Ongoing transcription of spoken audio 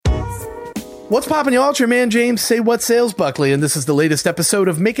What's poppin', y'all? It's your man, James Say What Sales Buckley, and this is the latest episode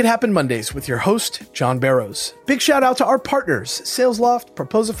of Make It Happen Mondays with your host, John Barrows. Big shout out to our partners, SalesLoft,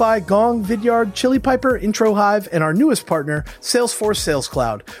 Proposify, Gong, Vidyard, Chili Piper, IntroHive, and our newest partner, Salesforce Sales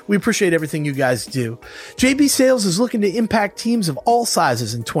Cloud. We appreciate everything you guys do. JB Sales is looking to impact teams of all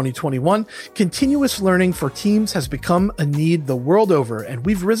sizes in 2021. Continuous learning for teams has become a need the world over, and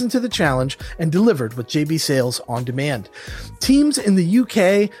we've risen to the challenge and delivered with JB Sales On Demand. Teams in the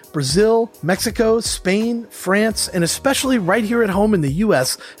UK, Brazil, Mexico, Spain, France, and especially right here at home in the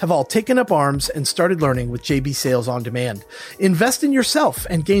US have all taken up arms and started learning with JB Sales On Demand. Invest in yourself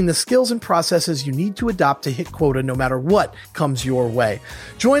and gain the skills and processes you need to adopt to hit quota no matter what comes your way.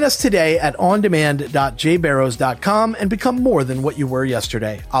 Join us today at ondemand.jbarrows.com and become more than what you were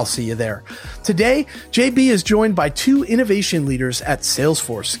yesterday. I'll see you there. Today, JB is joined by two innovation leaders at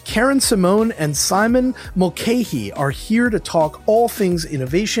Salesforce. Karen Simone and Simon Mulcahy are here to talk all things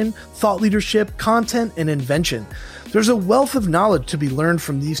innovation, thought leadership, content, and invention. There's a wealth of knowledge to be learned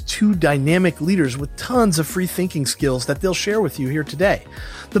from these two dynamic leaders with tons of free thinking skills that they'll share with you here today.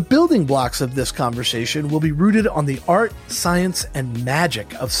 The building blocks of this conversation will be rooted on the art, science, and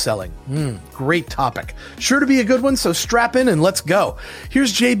magic of selling. Great topic. Sure to be a good one, so strap in and let's go.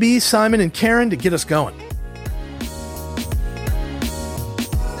 Here's JB, Simon, and Karen to get us going.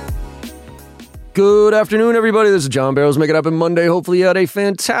 Good afternoon, everybody. This is John Barrows. Make It Happen Monday. Hopefully you had a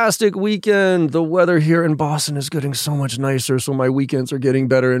fantastic weekend. The weather here in Boston is getting so much nicer, so my weekends are getting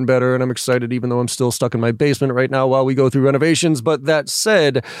better and better, and I'm excited even though I'm still stuck in my basement right now while we go through renovations. But that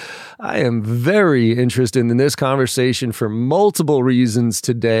said, I am very interested in this conversation for multiple reasons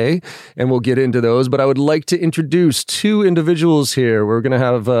today, and we'll get into those. But I would like to introduce two individuals here. We're going to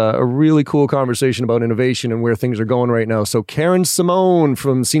have a really cool conversation about innovation and where things are going right now. So Karen Simone,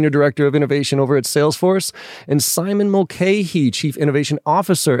 from Senior Director of Innovation over at Salesforce, and Simon Mulcahy, Chief Innovation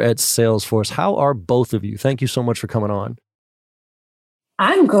Officer at Salesforce. How are both of you? Thank you so much for coming on.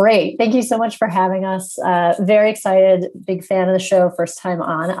 I'm great. Thank you so much for having us. Very excited, big fan of the show, first time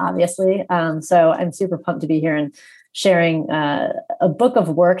on, obviously. So I'm super pumped to be here and sharing a book of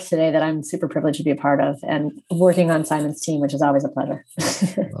work today that I'm super privileged to be a part of, and working on Simon's team, which is always a pleasure.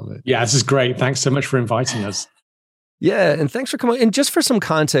 Love it. Yeah, this is great. Thanks so much for inviting us. Yeah, and thanks for coming. And just for some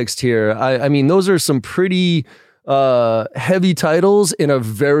context here, I mean, those are some pretty heavy titles in a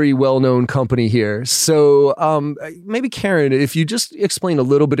very well-known company here. So maybe Karen, if you just explain a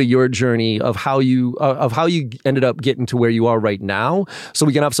little bit of your journey of how you ended up getting to where you are right now, so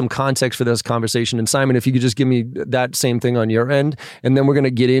we can have some context for this conversation. And Simon, if you could just give me that same thing on your end, and then we're going to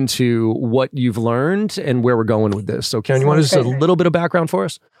get into what you've learned and where we're going with this. So Karen, you want to just a little bit of background for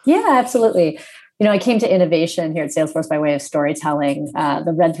us? Yeah, absolutely. You know, I came to innovation here at Salesforce by way of storytelling.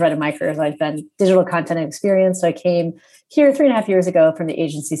 The red thread of my career has always been digital content and experience. So I came here 3.5 years ago from the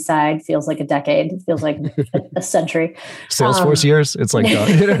agency side. Feels like a decade. It feels like a century. Salesforce years. It's like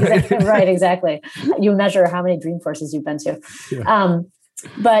right, exactly. You measure how many Dreamforces you've been to. Yeah.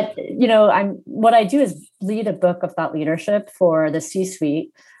 But you know, what I do is lead a book of thought leadership for the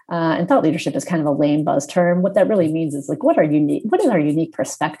C-suite. And thought leadership is kind of a lame buzz term. What that really means is like, what is our unique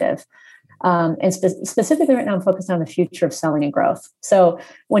perspective? And specifically right now, I'm focused on the future of selling and growth. So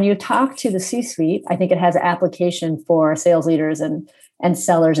when you talk to the C-suite, I think it has application for sales leaders and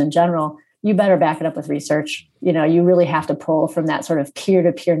sellers in general. You better back it up with research. You know, you really have to pull from that sort of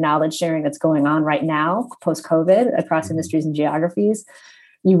peer-to-peer knowledge sharing that's going on right now, post-COVID, across industries and geographies.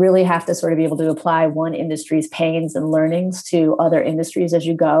 You really have to sort of be able to apply one industry's pains and learnings to other industries as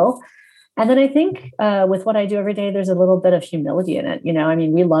you go. And then I think with what I do every day, there's a little bit of humility in it. You know, I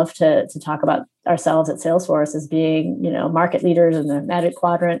mean, we love to talk about ourselves at Salesforce as being, you know, market leaders in the Magic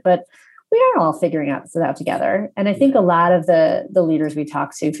Quadrant, but we are all figuring out together. And I think a lot of the leaders we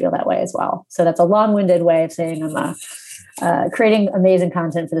talk to feel that way as well. So that's a long-winded way of saying I'm creating amazing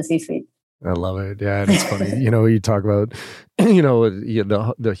content for the C-suite. I love it. Yeah, and it's funny. You know, you talk about, you know,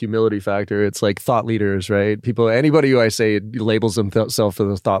 the humility factor. It's like thought leaders, right? Anybody who I say labels themselves as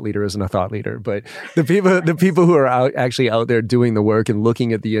a thought leader isn't a thought leader. But the people who are actually out there doing the work and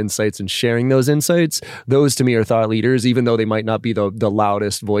looking at the insights and sharing those insights, those to me are thought leaders, even though they might not be the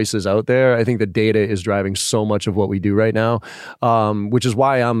loudest voices out there. I think the data is driving so much of what we do right now, which is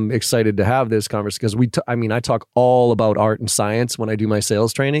why I'm excited to have this conversation. Because I talk all about art and science when I do my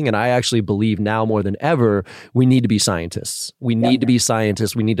sales training, and I actually believe now more than ever, we need to be scientists. We need to be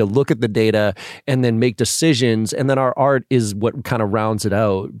scientists. We need to look at the data and then make decisions. And then our art is what kind of rounds it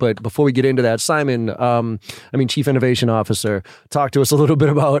out. But before we get into that, Simon, Chief Innovation Officer, talk to us a little bit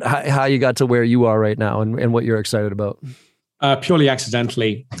about how you got to where you are right now and what you're excited about. Purely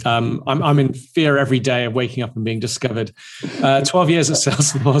accidentally. I'm in fear every day of waking up and being discovered. 12 years at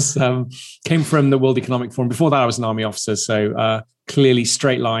Salesforce, came from the World Economic Forum. Before that, I was an Army officer. So clearly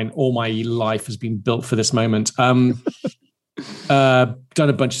straight line. All my life has been built for this moment. Done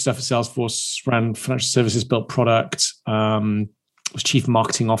a bunch of stuff at Salesforce, ran financial services, built product, was chief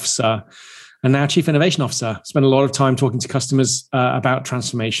marketing officer, and now chief innovation officer. Spent a lot of time talking to customers about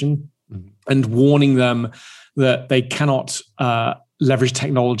transformation and warning them that they cannot leverage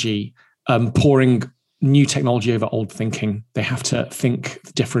technology, pouring new technology over old thinking. They have to think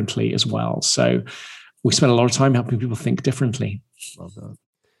differently as well. So we spend a lot of time helping people think differently. Love that.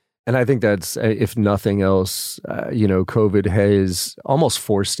 And I think that's, if nothing else, COVID has almost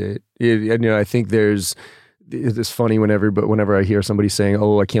forced it. I think it's funny whenever I hear somebody saying,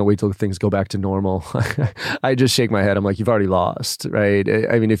 "Oh, I can't wait till things go back to normal." I just shake my head. I'm like, you've already lost, right?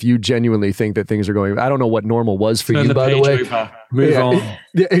 I mean, if you genuinely think that things are going, I don't know what normal was for you, by the way. Move on.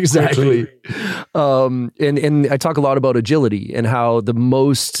 Yeah, exactly. And I talk a lot about agility and how the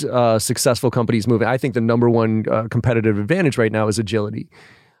most successful companies move. I think the number one competitive advantage right now is agility.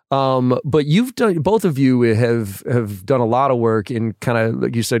 But both of you have done a lot of work in kind of,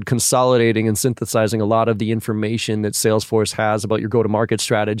 like you said, consolidating and synthesizing a lot of the information that Salesforce has about your go-to-market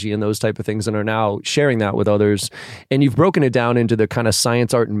strategy and those type of things, and are now sharing that with others. And you've broken it down into the kind of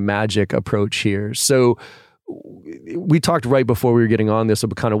science, art, and magic approach here. So we talked right before we were getting on this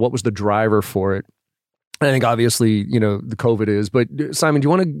about kind of what was the driver for it. I think obviously, the COVID is, but Simon, do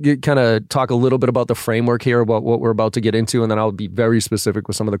you want to kind of talk a little bit about the framework here, about what we're about to get into? And then I'll be very specific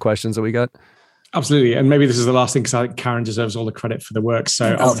with some of the questions that we got. Absolutely. And maybe this is the last thing, because I think Karen deserves all the credit for the work.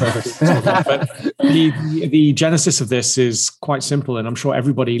 So but the genesis of this is quite simple. And I'm sure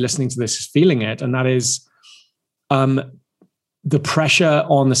everybody listening to this is feeling it. And that is the pressure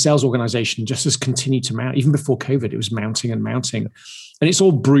on the sales organization just has continued to mount. Even before COVID, it was mounting and mounting. And it's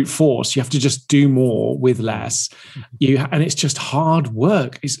all brute force. You have to just do more with less. And it's just hard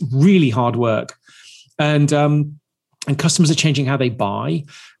work. It's really hard work. And customers are changing how they buy.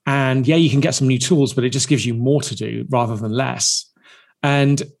 And yeah, you can get some new tools, but it just gives you more to do rather than less.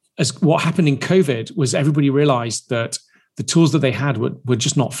 And as what happened in COVID was everybody realized that the tools that they had were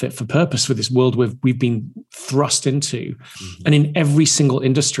just not fit for purpose for this world we've been thrust into. Mm-hmm. And in every single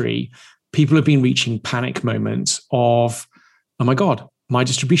industry, people have been reaching panic moments of, oh my God, my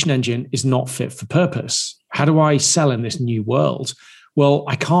distribution engine is not fit for purpose. How do I sell in this new world? Well,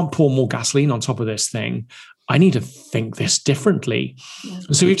 I can't pour more gasoline on top of this thing. I need to think this differently. Yeah.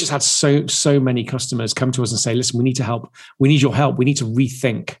 And so we've just had so many customers come to us and say, listen, we need to help. We need your help. We need to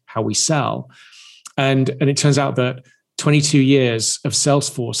rethink how we sell. And it turns out that 22 years of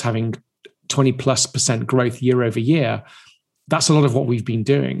Salesforce having 20+% growth year over year, that's a lot of what we've been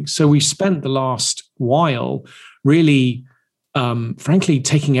doing. So we've spent the last while really, frankly,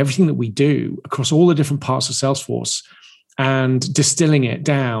 taking everything that we do across all the different parts of Salesforce and distilling it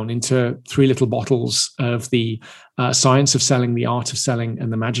down into 3 little bottles of the science of selling, the art of selling,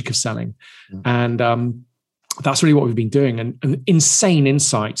 and the magic of selling. Mm-hmm. And that's really what we've been doing. And insane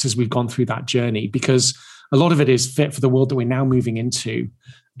insights as we've gone through that journey, because a lot of it is fit for the world that we're now moving into.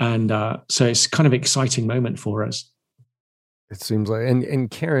 And so it's kind of an exciting moment for us. It seems like,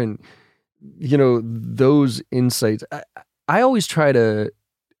 and Karen, those insights, I always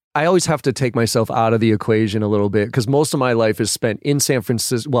have to take myself out of the equation a little bit, because most of my life is spent in San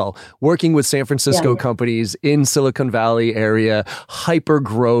Francisco, working with San Francisco companies in Silicon Valley area, hyper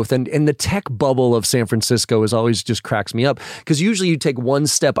growth, and the tech bubble of San Francisco is always just cracks me up, because usually you take one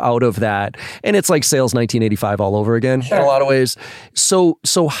step out of that and it's like sales 1985 all over again. Sure. In a lot of ways. So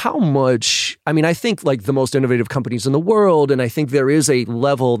how much, I think like the most innovative companies in the world, and I think there is a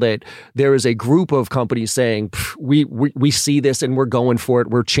level that there is a group of companies saying, we see this and we're going for it.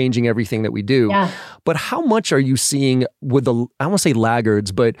 We're changing everything that we do. Yeah. But how much are you seeing with I don't want to say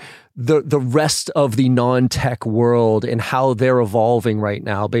laggards, but the rest of the non-tech world and how they're evolving right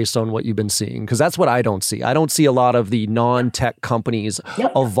now based on what you've been seeing? Because that's what I don't see. I don't see a lot of the non-tech companies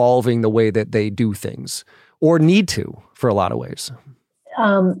evolving the way that they do things, or need to for a lot of ways.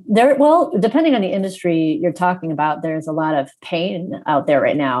 Depending on the industry you're talking about, there's a lot of pain out there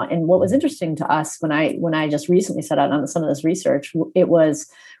right now. And what was interesting to us when I just recently set out on some of this research,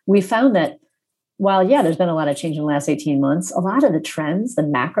 we found that while, there's been a lot of change in the last 18 months, a lot of the trends, the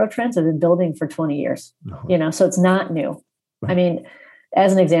macro trends, have been building for 20 years, so it's not new. Right.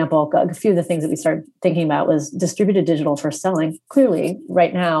 As an example, a few of the things that we started thinking about was distributed digital for selling. Clearly,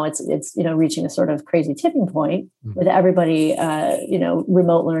 right now, it's reaching a sort of crazy tipping point with everybody,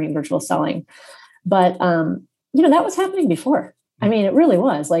 remote learning, virtual selling. But, that was happening before. I mean, it really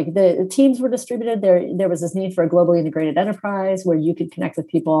was. Like the teams were distributed. There was this need for a globally integrated enterprise where you could connect with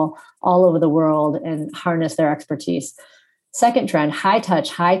people all over the world and harness their expertise. Second trend, high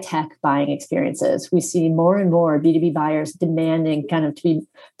touch, high tech buying experiences. We see more and more B2B buyers demanding kind of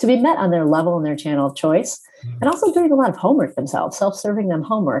to be met on their level and their channel of choice, and also doing a lot of homework themselves, self-serving them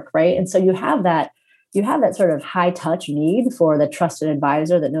homework, right? And so you have that sort of high touch need for the trusted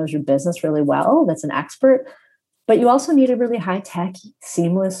advisor that knows your business really well, that's an expert. But you also need a really high tech,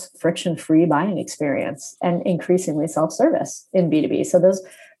 seamless, friction-free buying experience, and increasingly self-service in B2B. So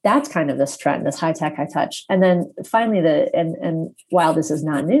that's kind of this trend, this high tech, high touch. And then finally, and while this is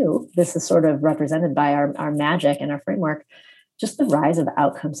not new, this is sort of represented by our magic and our framework, just the rise of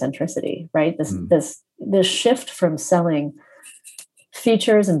outcome centricity, right? This shift from selling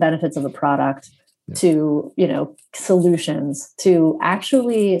features and benefits of a product to, solutions, to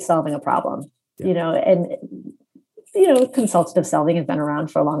actually solving a problem, and consultative selling has been around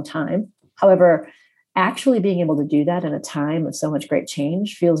for a long time. However, actually being able to do that in a time of so much great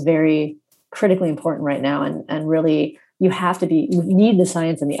change feels very critically important right now. And really, you need the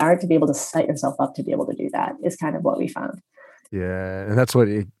science and the art to be able to set yourself up to be able to do that, is kind of what we found. Yeah. And that's what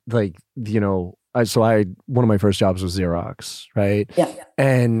one of my first jobs was Xerox, right? Yeah.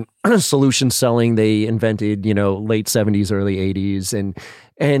 And solution selling, they invented, late 70s, early 80s.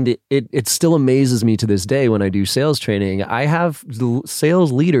 And it still amazes me to this day when I do sales training. I have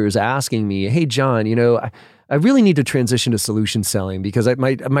sales leaders asking me, hey, John, I really need to transition to solution selling because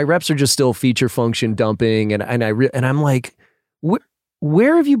my reps are just still feature function dumping. And I'm like,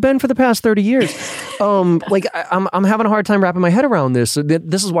 where have you been for the past 30 years? I'm having a hard time wrapping my head around this. So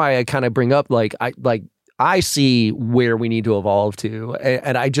this is why I kind of bring up, I see where we need to evolve to.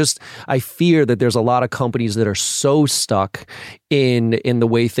 And I fear that there's a lot of companies that are so stuck in the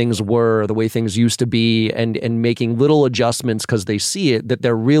way things were, the way things used to be, and making little adjustments because they see it, that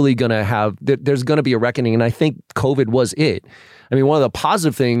they're really going to there's going to be a reckoning. And I think COVID was it. I mean, one of the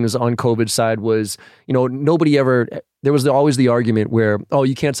positive things on COVID side was, there was always the argument where, oh,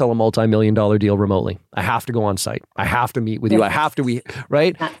 you can't sell a multi-million-dollar deal remotely. I have to go on site. I have to meet with you. I have to,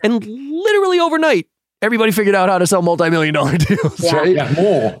 right? And literally overnight, everybody figured out how to sell multi-million-dollar deals, right? Yeah,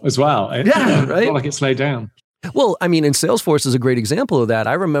 more as well. Yeah, right? Not like it slowed down. Well, I mean, and Salesforce is a great example of that.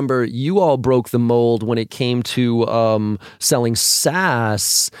 I remember you all broke the mold when it came to selling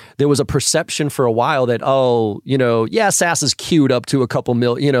SaaS. There was a perception for a while that, SaaS is cute up to a couple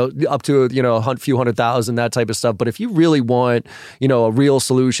up to a few 100,000, that type of stuff. But if you really want, a real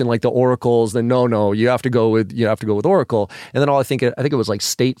solution like the Oracles, then no, you have to go with Oracle. And then I think it was like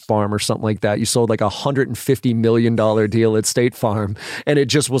State Farm or something like that. You sold like $150 million deal at State Farm, and it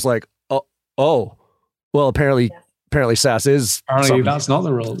just was like, oh. Well, apparently SaaS is. Apparently, that's not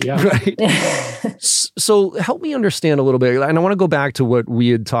the rule. Yeah. Right. So help me understand a little bit. And I want to go back to what we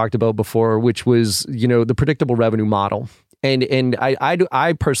had talked about before, which was, the predictable revenue model. And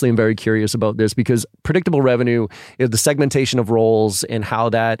I personally am very curious about this because predictable revenue is the segmentation of roles and how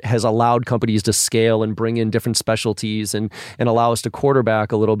that has allowed companies to scale and bring in different specialties and allow us to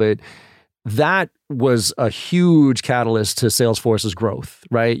quarterback a little bit. That was a huge catalyst to Salesforce's growth,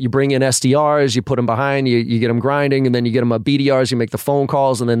 right? You bring in SDRs, you put them behind, you get them grinding, and then you get them BDRs, you make the phone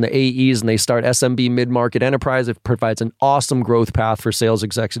calls, and then the AEs, and they start SMB, mid-market enterprise. It provides an awesome growth path for sales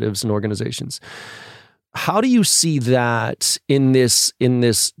executives and organizations. How do you see that in this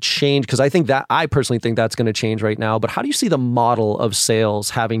change? Because I personally think that's going to change right now, but how do you see the model of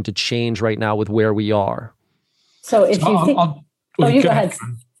sales having to change right now with where we are? So if you think... you go ahead.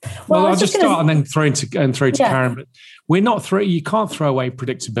 Well, I'll just start and then throw to Karen. But we're not you can't throw away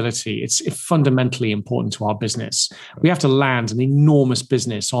predictability. It's fundamentally important to our business. We have to land an enormous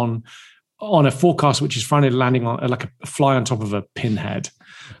business on a forecast which is finally landing on like a fly on top of a pinhead,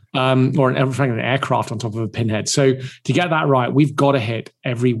 or an aircraft on top of a pinhead. So to get that right, we've got to hit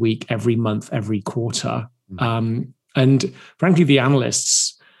every week, every month, every quarter. And frankly, the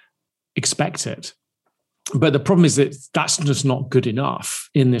analysts expect it. But the problem is that that's just not good enough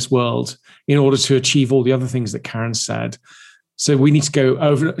in this world in order to achieve all the other things that Karen said. So we need to go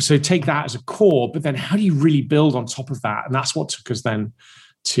over. So take that as a core, but then how do you really build on top of that? And that's what took us then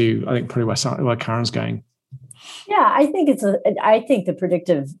to, I think, probably where Karen's going. Yeah, I think the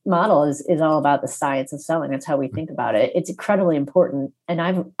predictive model is all about the science of selling. That's how we think about it. It's incredibly important. And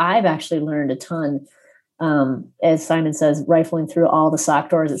I've actually learned a ton. As Simon says, rifling through all the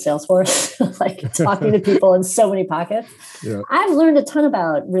sock doors at Salesforce, like talking to people in so many pockets. Yeah. I've learned a ton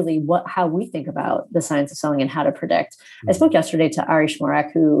about really how we think about the science of selling and how to predict. I spoke yesterday to Ari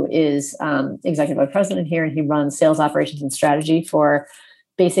Shmurek, who is executive vice president here, and he runs sales operations and strategy for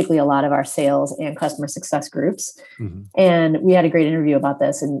basically a lot of our sales and customer success groups. And we had a great interview about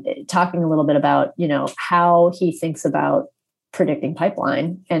this and talking a little bit about, how he thinks about predicting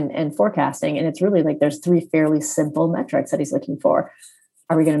pipeline and forecasting. And it's really like there's 3 fairly simple metrics that he's looking for.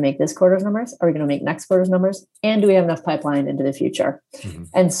 Are we going to make this quarter's numbers? Are we going to make next quarter's numbers? And do we have enough pipeline into the future?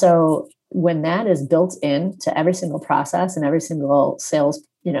 And so when that is built into every single process and every single sales,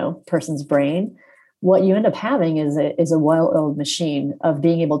 person's brain, what you end up having is a well-oiled machine of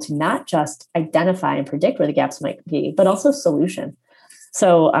being able to not just identify and predict where the gaps might be, but also solution.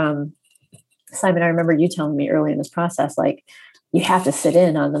 So, Simon, I remember you telling me early in this process, like you have to sit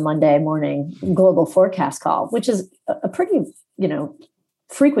in on the Monday morning global forecast call, which is a pretty,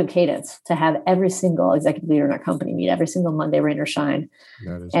 frequent cadence to have every single executive leader in our company meet every single Monday, rain or shine,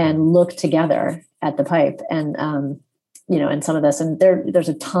 and look together at the pipe and, and some of this. And there's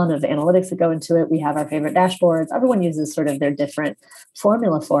a ton of analytics that go into it. We have our favorite dashboards. Everyone uses sort of their different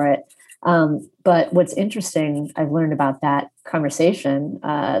formula for it. But what's interesting, I've learned about that conversation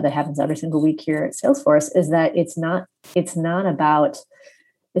that happens every single week here at Salesforce is that it's not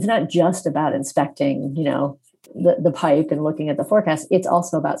just about inspecting, the pipe and looking at the forecast. It's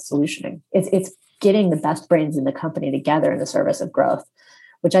also about solutioning. It's getting the best brains in the company together in the service of growth,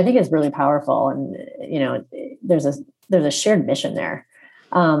 which I think is really powerful. And, there's a shared mission there.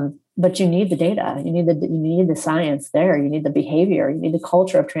 But you need the data, you need the science there, you need the behavior, you need the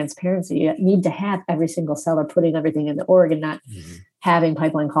culture of transparency. You need to have every single seller putting everything in the org and not having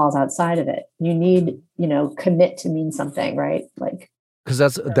pipeline calls outside of it. You need, commit to mean something, right? Like, because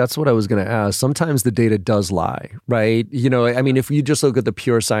that's what I was going to ask. Sometimes the data does lie, right? If you just look at the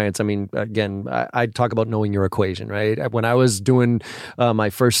pure science, again, I talk about knowing your equation, right? When I was doing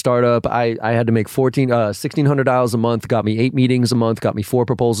my first startup, I had to make $1,600 a month, got me 8 meetings a month, got me 4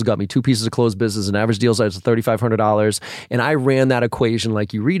 proposals, got me 2 pieces of closed business, an average deal size of $3,500. And I ran that equation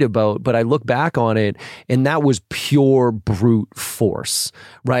like you read about, but I look back on it and that was pure brute force,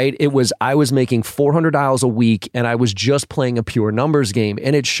 right? I was making $400 a week and I was just playing a pure numbers game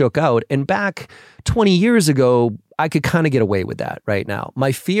and it shook out. And back 20 years ago, I could kind of get away with that right now.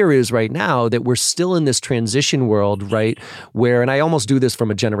 My fear is right now that we're still in this transition world, right? Where, and I almost do this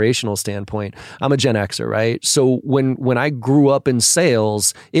from a generational standpoint. I'm a Gen Xer, right? So when I grew up in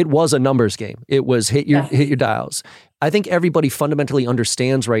sales, it was a numbers game. It was hit your dials. I think everybody fundamentally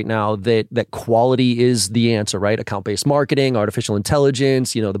understands right now that quality is the answer, right? Account-based marketing, artificial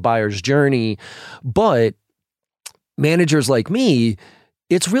intelligence, the buyer's journey. But managers like me,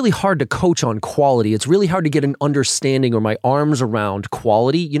 it's really hard to coach on quality. It's really hard to get an understanding or my arms around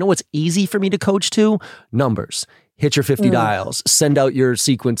quality. You know what's easy for me to coach to? Numbers. Hit your 50 dials, send out your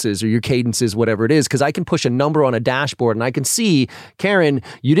sequences or your cadences, whatever it is, because I can push a number on a dashboard and I can see, Karen,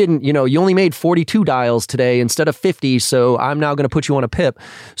 you only made 42 dials today instead of 50, so I'm now going to put you on a PIP.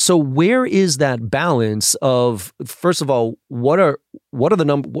 So where is that balance of, first of all, what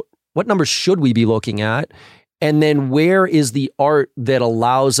numbers should we be looking at? And then where is the art that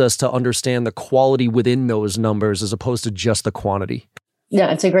allows us to understand the quality within those numbers as opposed to just the quantity?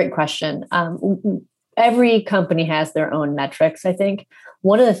 Yeah, it's a great question. Every company has their own metrics, I think.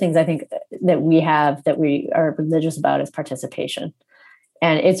 One of the things I think that we are religious about is participation.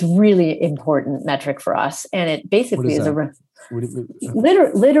 And it's really important metric for us. And it basically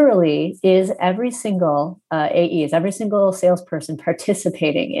literally is every single AE, is every single salesperson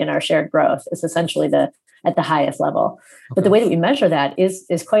participating in our shared growth is essentially at the highest level. Okay. But the way that we measure that is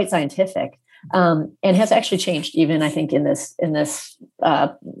quite scientific. And has actually changed even, I think, in this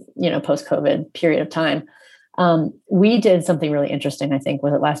post-COVID period of time. We did something really interesting, I think,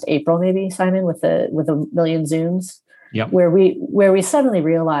 was it last April, maybe, Simon, with a million Zooms, where we suddenly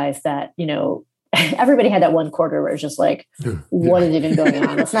realized that, everybody had that one quarter where it's just like, what is even going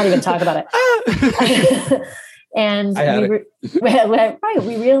on? Let's not even talk about it. And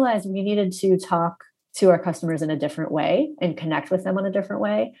we realized we needed to talk to our customers in a different way and connect with them on a different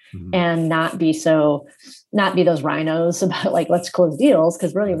way, and not be those rhinos about like, let's close deals.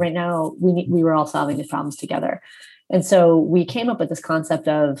 Cause really right now we were all solving these problems together. And so we came up with this concept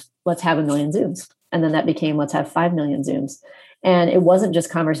of let's have 1 million Zooms. And then that became, let's have 5 million Zooms. And it wasn't just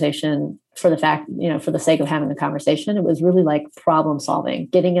conversation for the sake of having the conversation. It was really like problem solving,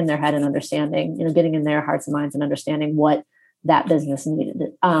 getting in their head and understanding, getting in their hearts and minds and understanding what that business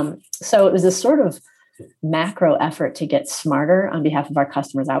needed. So it was this sort of macro effort to get smarter on behalf of our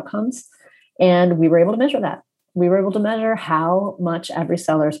customers' outcomes. And we were able to measure that. We were able to measure how much every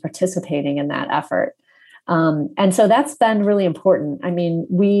seller is participating in that effort. And so that's been really important. I mean,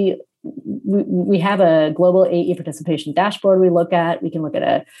 we we have a global AE participation dashboard we look at. We can look at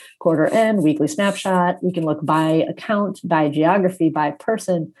a quarter end, weekly snapshot. We can look by account, by geography, by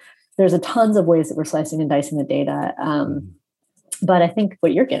person. There's a tons of ways that we're slicing and dicing the data. But I think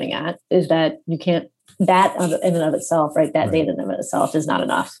what you're getting at is that you can't, that in and of itself, right? That data in and of itself is not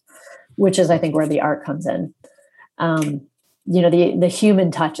enough, which is, I think, where the art comes in. The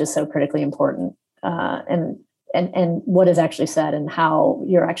human touch is so critically important. And what is actually said and how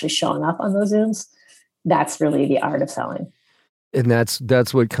you're actually showing up on those Zooms, that's really the art of selling. And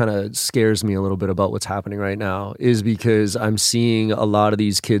that's what kind of scares me a little bit about what's happening right now, is because I'm seeing a lot of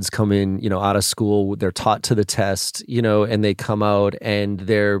these kids come in, out of school, they're taught to the test, and they come out and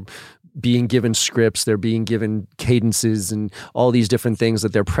they're being given scripts, they're being given cadences and all these different things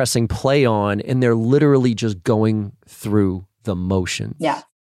that they're pressing play on, and they're literally just going through the motion. Yeah.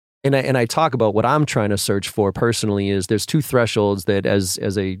 And I talk about what I'm trying to search for personally is there's two thresholds that as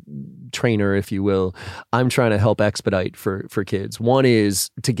a trainer, if you will, I'm trying to help expedite for kids. One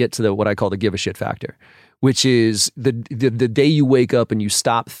is to get to what I call the give a shit factor, which is the day you wake up and you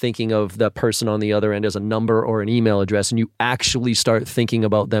stop thinking of the person on the other end as a number or an email address, and you actually start thinking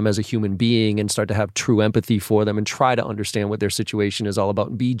about them as a human being and start to have true empathy for them and try to understand what their situation is all about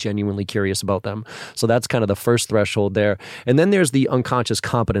and be genuinely curious about them. So that's kind of the first threshold there. And then there's the unconscious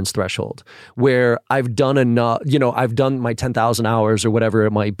competence threshold, where I've done enough, I've done my 10,000 hours or whatever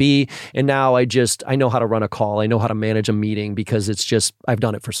it might be. And now I know how to run a call. I know how to manage a meeting because I've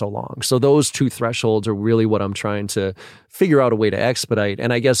done it for so long. So those two thresholds are really what I'm trying to figure out a way to expedite.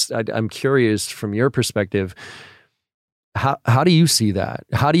 And I guess I'm curious from your perspective, how do you see that?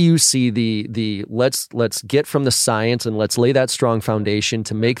 How do you see the let's get from the science and let's lay that strong foundation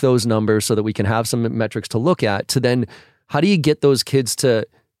to make those numbers so that we can have some metrics to look at, to then how do you get those kids to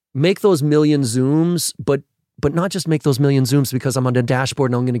make those million Zooms, but not just make those million Zooms because I'm on the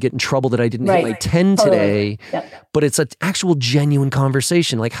dashboard and I'm going to get in trouble that I didn't hit my 10 today, but it's an actual genuine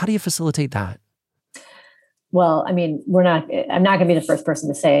conversation. Like, how do you facilitate that? Well, I mean, I'm not going to be the first person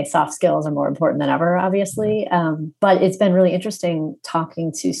to say soft skills are more important than ever, obviously. But it's been really interesting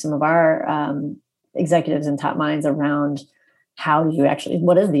talking to some of our executives and top minds around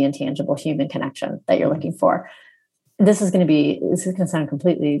what is the intangible human connection that you're looking for? This is going to sound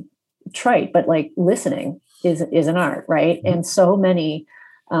completely trite, but like listening is an art, right? And so many,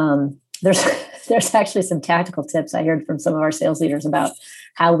 there's actually some tactical tips I heard from some of our sales leaders about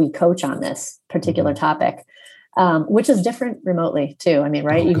how we coach on this particular topic. Which is different remotely too. I mean,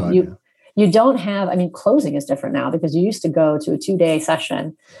 right? You don't have, closing is different now because you used to go to a 2-day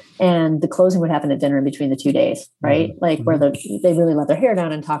session and the closing would happen at dinner in between the 2 days, right? Where they really let their hair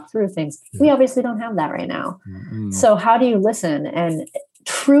down and talk through things. We obviously don't have that right now. So how do you listen and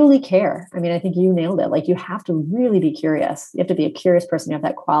truly care? I mean, I think you nailed it. Like, you have to really be curious. You have to be a curious person. You have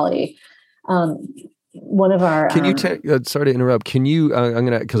that quality. One of our, can you sorry to interrupt. Can you,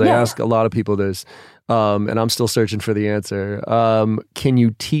 I ask a lot of people this, and I'm still searching for the answer. Can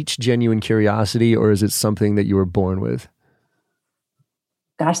you teach genuine curiosity, or is it something that you were born with?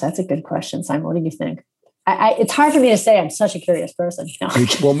 Gosh, that's a good question, Simon. What do you think? It's hard for me to say. I'm such a curious person. No.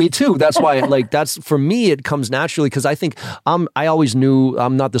 Well, me too. That's why, that's for me, it comes naturally because I think I always knew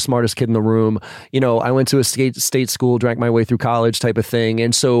I'm not the smartest kid in the room. I went to a state school, drank my way through college type of thing.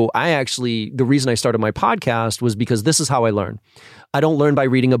 And so the reason I started my podcast was because this is how I learn. I don't learn by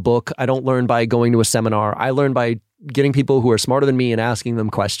reading a book. I don't learn by going to a seminar. I learn by getting people who are smarter than me and asking them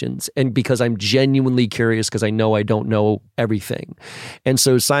questions. And because I'm genuinely curious, because I know I don't know everything. And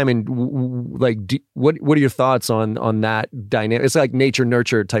so, Simon, what are your thoughts on that dynamic? It's like nature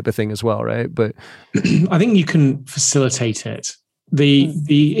nurture type of thing as well, right? But I think you can facilitate it.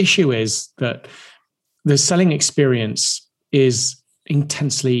 The issue is that the selling experience is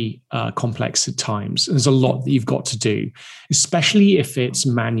intensely complex at times. There's a lot that you've got to do, especially if it's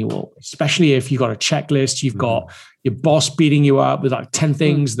manual, especially if you've got a checklist, you've got your boss beating you up with like 10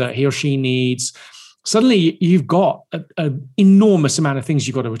 things that he or she needs. Suddenly you've got an enormous amount of things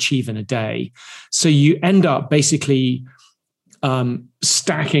you've got to achieve in a day. So you end up basically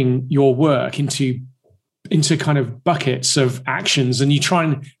stacking your work into kind of buckets of actions, and you try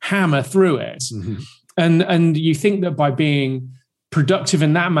and hammer through it. And you think that by being productive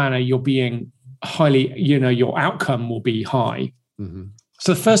in that manner, you're being highly, your outcome will be high.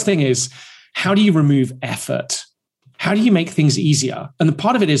 So the first thing is, how do you remove effort? How do you make things easier? And the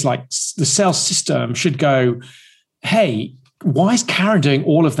part of it is like the sales system should go, hey, why is Karen doing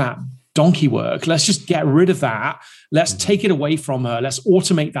all of that donkey work? Let's just get rid of that. Let's take it away from her. Let's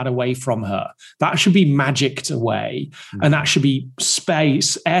automate that away from her. That should be magicked away. And that should be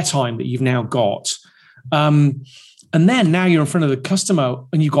space, airtime that you've now got. And then now you're in front of the customer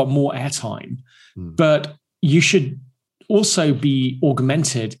and you've got more airtime, but you should also be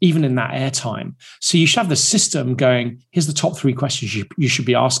augmented even in that airtime. So you should have the system going, here's the top 3 questions you should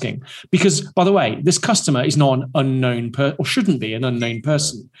be asking. Because, by the way, this customer is not an unknown or shouldn't be an unknown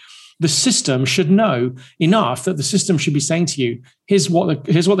person. The system should know enough that the system should be saying to you, here's what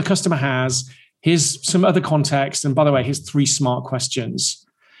the customer has, here's some other context, and by the way, here's 3 smart questions.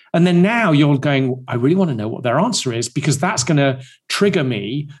 And then now you're going, I really want to know what their answer is, because that's going to trigger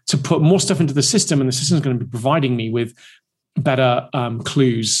me to put more stuff into the system, and the system is going to be providing me with better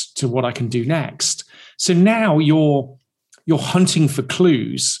clues to what I can do next. So now you're hunting for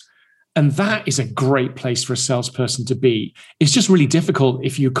clues, and that is a great place for a salesperson to be. It's just really difficult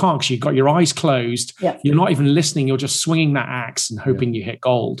if you can't, because you've got your eyes closed. Yeah. You're not even listening. You're just swinging that axe and hoping you hit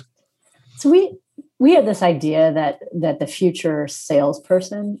gold. So we have this idea that the future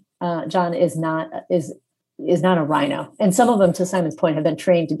salesperson, John, is not a rhino. And some of them, to Simon's point, have been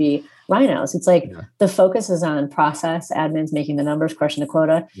trained to be rhinos. It's like the focus is on process, admins making the numbers, crushing the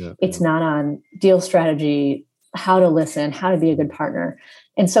quota. Yeah. It's not on deal strategy, how to listen, how to be a good partner.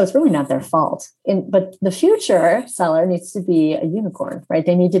 And so it's really not their fault. But the future seller needs to be a unicorn, right?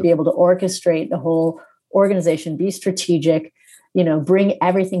 They need to be able to orchestrate the whole organization, be strategic, bring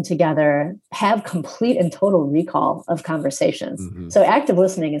everything together, have complete and total recall of conversations. Mm-hmm. So active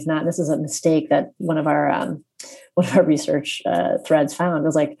listening is not, this is a mistake that one of our research threads found,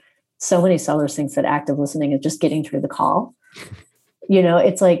 was like, so many sellers think that active listening is just getting through the call.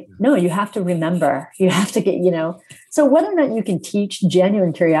 It's like, no, you have to remember, you have to get, so whether or not you can teach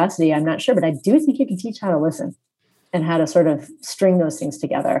genuine curiosity, I'm not sure, but I do think you can teach how to listen and how to sort of string those things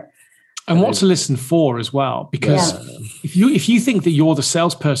together. And what to listen for as well, because if you think that you're the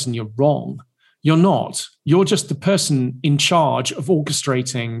salesperson, you're wrong. You're not. You're just the person in charge of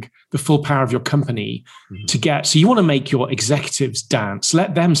orchestrating the full power of your company to get. So you want to make your executives dance,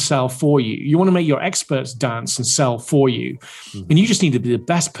 let them sell for you. You want to make your experts dance and sell for you. And you just need to be the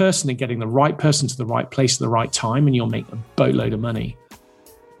best person at getting the right person to the right place at the right time, and you'll make a boatload of money.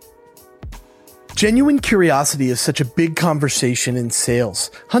 Genuine curiosity is such a big conversation in sales.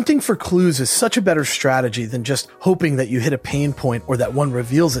 Hunting for clues is such a better strategy than just hoping that you hit a pain point or that one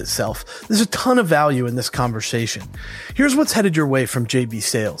reveals itself. There's a ton of value in this conversation. Here's what's headed your way from JB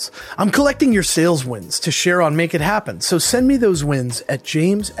Sales. I'm collecting your sales wins to share on Make It Happen, so send me those wins at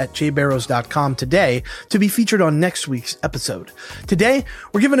james@jbarrows.com today to be featured on next week's episode. Today,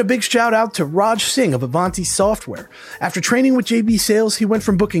 we're giving a big shout out to Raj Singh of Avanti Software. After training with JB Sales, he went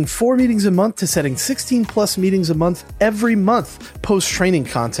from booking 4 meetings a month to setting 16 plus meetings a month every month post-training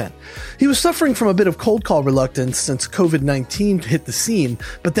content. He was suffering from a bit of cold call reluctance since COVID-19 hit the scene,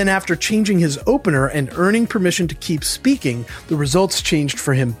 but then after changing his opener and earning permission to keep speaking, the results changed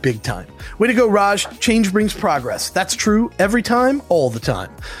for him big time. Way to go, Raj. Change brings progress. That's true every time, all the time.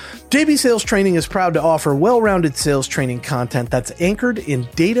 JB Sales Training is proud to offer well-rounded sales training content that's anchored in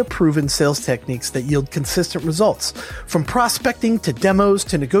data-proven sales techniques that yield consistent results. From prospecting to demos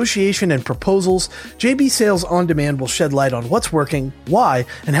to negotiation and proposals, JB Sales On Demand will shed light on what's working, why,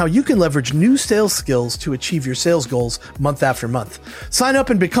 and how you can leverage new sales skills to achieve your sales goals month after month. Sign up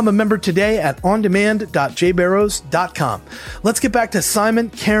and become a member today at ondemand.jbarrows.com. Let's get back to Simon,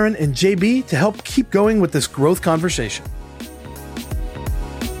 Karen, and JB to help keep going with this growth conversation.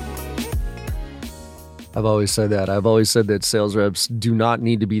 I've always said that. I've always said that sales reps do not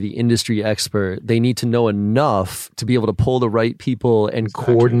need to be the industry expert. They need to know enough to be able to pull the right people and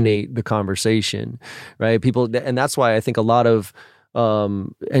coordinate the conversation, right? And that's why I think a lot of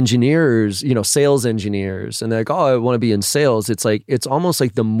engineers, sales engineers, and they're like, oh, I want to be in sales. It's like, it's almost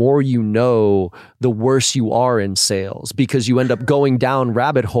like the more you know, the worse you are in sales, because you end up going down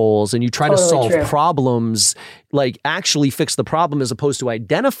rabbit holes and you try to solve problems, like actually fix the problem as opposed to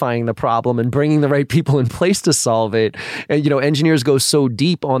identifying the problem and bringing the right people in place to solve it. And, engineers go so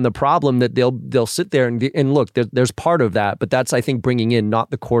deep on the problem that they'll sit there and look, there's part of that, but that's, I think, bringing in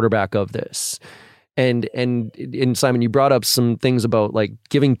not the quarterback of this. And Simon, you brought up some things about like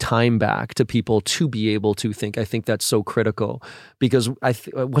giving time back to people to be able to think. I think that's so critical, because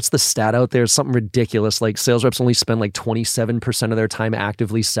what's the stat out there? Something ridiculous. Like sales reps only spend like 27% of their time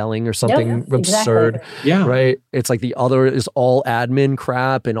actively selling or something absurd. Exactly. Yeah. Right. It's like the other is all admin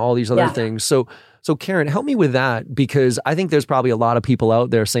crap and all these other things. So Karen, help me with that, because I think there's probably a lot of people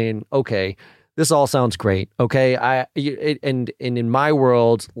out there saying, okay, this all sounds great. Okay. And in my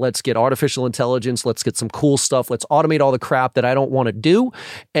world, let's get artificial intelligence. Let's get some cool stuff. Let's automate all the crap that I don't want to do.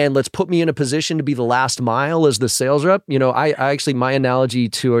 And let's put me in a position to be the last mile as the sales rep. I actually, my analogy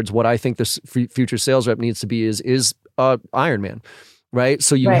towards what I think this future sales rep needs to be is Iron Man, right?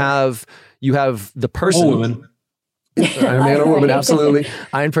 So you have the person. Iron Man or woman, absolutely.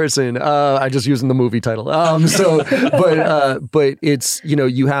 Iron person. I just using the movie title. But it's,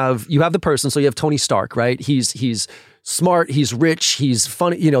 you have the person. So you have Tony Stark, right? He's smart, he's rich, he's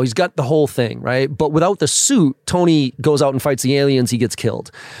funny, he's got the whole thing, right? But without the suit, Tony goes out and fights the aliens, he gets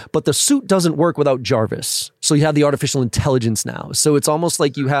killed. But the suit doesn't work without Jarvis. So you have the artificial intelligence now. So it's almost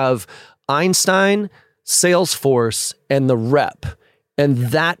like you have Einstein, Salesforce, and the rep. And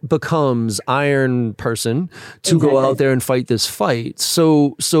that becomes Iron Person to go out there and fight this fight.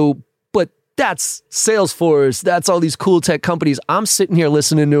 So, but that's Salesforce. That's all these cool tech companies. I'm sitting here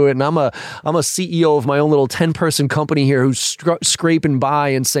listening to it, and I'm a CEO of my own little 10-person company here who's scraping by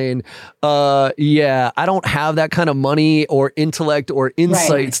and saying, I don't have that kind of money or intellect or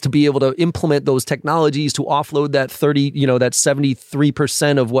insights to be able to implement those technologies to offload that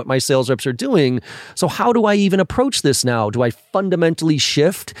 73% of what my sales reps are doing. So how do I even approach this now? Do I fundamentally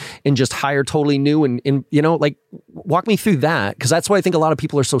shift and just hire totally new and walk me through that? Because that's why I think a lot of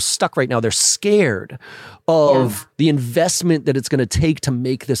people are so stuck right now. They're scared of the investment that it's going to take to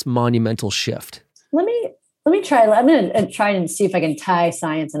make this monumental shift. Let me try. I'm going to try and see if I can tie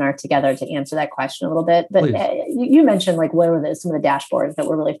science and art together to answer that question a little bit. But you mentioned what were some of the dashboards that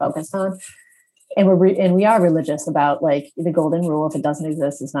we're really focused on, and we are religious about the golden rule: if it doesn't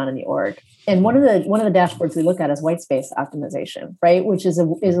exist, it's not in the org. And one of the dashboards we look at is white space optimization, right? Which is a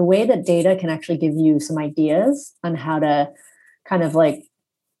way that data can actually give you some ideas on how to kind of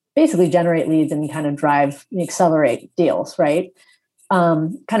basically generate leads and kind of accelerate deals, right?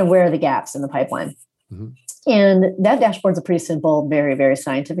 Kind of where are the gaps in the pipeline? Mm-hmm. And that dashboard is a pretty simple, very, very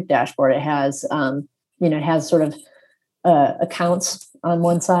scientific dashboard. It has, it has sort of accounts on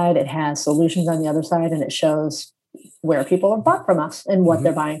one side, it has solutions on the other side, and it shows where people have bought from us and what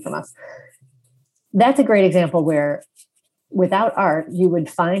they're buying from us. That's a great example where without art, you would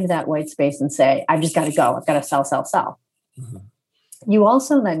find that white space and say, I've just got to go. I've got to sell. Mm-hmm. You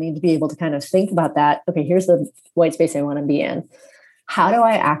also then need to be able to kind of think about that. Okay, here's the white space I want to be in. How do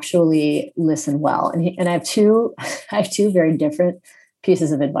I actually listen well? And I have two very different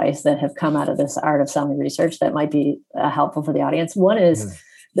pieces of advice that have come out of this art of selling research that might be helpful for the audience. One is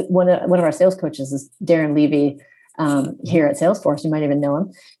that one of our sales coaches is Darren Levy here at Salesforce. You might even know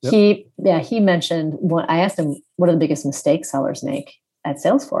him. Yep. He mentioned I asked him, what are the biggest mistakes sellers make at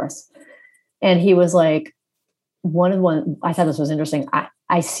Salesforce? And he was like, I thought this was interesting.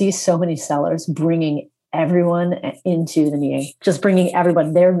 I see so many sellers bringing everyone into the meeting, just bringing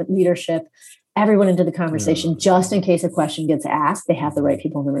everyone, their leadership, everyone into the conversation, just in case a question gets asked, they have the right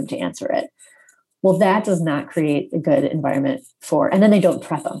people in the room to answer it. Well, that does not create a good environment and then they don't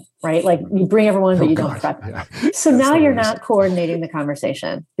prep them, right? You bring everyone, but you don't prep them. Yeah. So now you're not coordinating the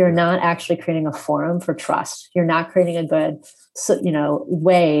conversation. You're not actually creating a forum for trust. You're not creating a good,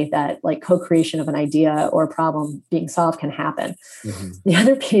 way that co-creation of an idea or a problem being solved can happen. Mm-hmm. The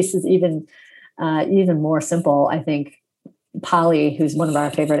other piece is even more simple. I think Polly, who's one of our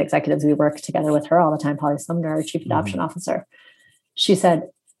favorite executives, we work together with her all the time, Polly Sumner, our Chief Adoption Officer. She said,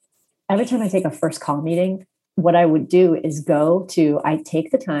 every time I take a first call meeting, what I would do is I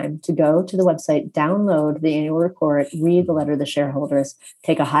take the time to go to the website, download the annual report, read the letter to the shareholders,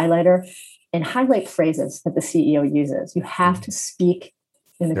 take a highlighter, and highlight phrases that the CEO uses. You have to speak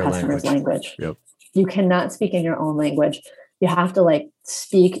in the customer's language. Yep. You cannot speak in your own language. You have to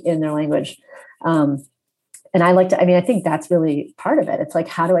speak in their language. And I think that's really part of it. It's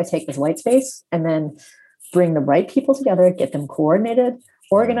how do I take this white space and then bring the right people together, get them coordinated,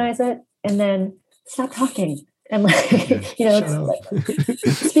 organize it, and then stop talking and speak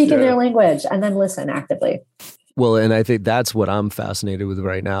in their language and then listen actively. Well, and I think that's what I'm fascinated with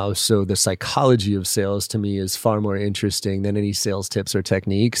right now. So the psychology of sales to me is far more interesting than any sales tips or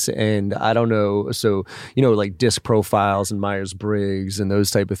techniques. And I don't know, so, DISC profiles and Myers-Briggs and those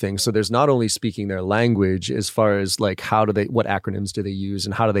type of things. So there's not only speaking their language as far as what acronyms do they use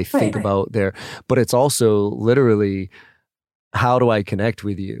and how do they think about but it's also literally, how do I connect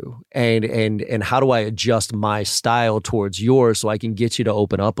with you? And how do I adjust my style towards yours so I can get you to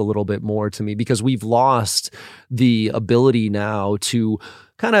open up a little bit more to me? Because we've lost the ability now to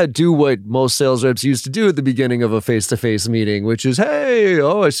kind of do what most sales reps used to do at the beginning of a face-to-face meeting, which is, hey,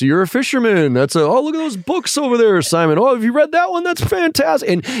 I see you're a fisherman. Look at those books over there, Simon. Oh, have you read that one? That's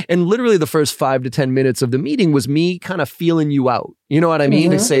fantastic. And literally the first 5 to 10 minutes of the meeting was me kind of feeling you out. You know what I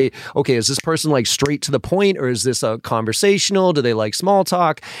mean? Mm-hmm. To say, okay, is this person straight to the point, or is this a conversational? Do they like small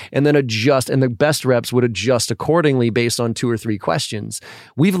talk? And then adjust, and the best reps would adjust accordingly based on 2 or 3 questions.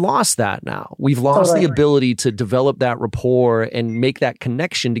 We've lost that now. We've lost the ability to develop that rapport and make that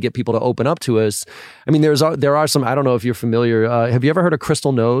connection to get people to open up to us. I mean, there are some, I don't know if you're familiar. Have you ever heard of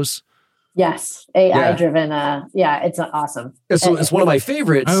Crystal Knows? Yes, AI driven. It's awesome. It's one of my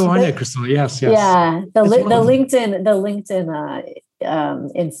favorites. Oh, I know, Crystal. Yes. Yeah, the LinkedIn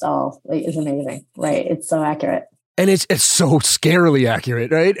install is amazing. Right, it's so accurate. And it's so scarily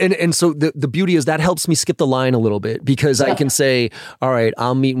accurate, right? And so the beauty is that helps me skip the line a little bit because I can say, all right,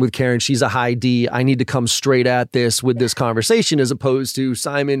 I'm meeting with Karen. She's a high D. I need to come straight at this with this conversation as opposed to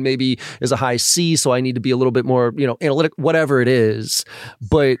Simon maybe is a high C. So I need to be a little bit more, analytic, whatever it is.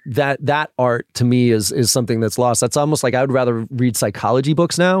 But that art to me is something that's lost. That's almost like I would rather read psychology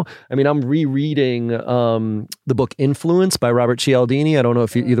books now. I mean, I'm rereading the book Influence by Robert Cialdini. I don't know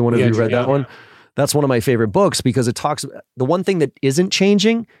if either one of you read that one. That's one of my favorite books because it talks, the one thing that isn't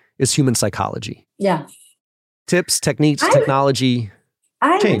changing is human psychology. Yeah. Tips, techniques, technology.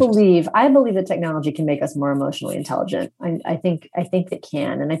 I believe that technology can make us more emotionally intelligent. I think it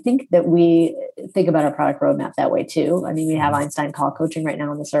can. And I think that we think about our product roadmap that way too. I mean, we have Einstein Call Coaching right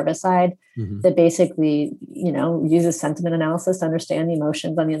now on the service side that basically, uses sentiment analysis to understand the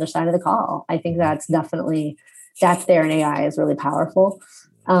emotions on the other side of the call. I think that's there, and AI is really powerful.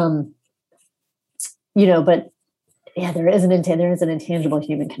 But yeah, there is an intangible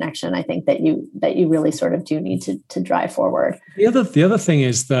human connection. I think that you really sort of do need to drive forward. The other thing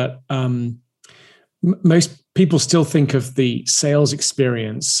is that most people still think of the sales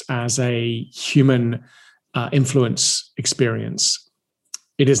experience as a human influence experience.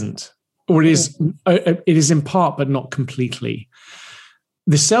 It isn't, or it is. It is in part, but not completely.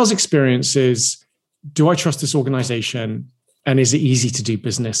 The sales experience is: do I trust this organization, and is it easy to do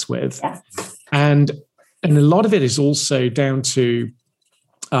business with? Yeah. And a lot of it is also down to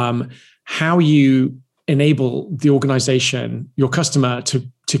how you enable the organization, your customer, to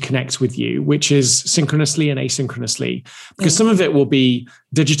connect with you, which is synchronously and asynchronously. Because some of it will be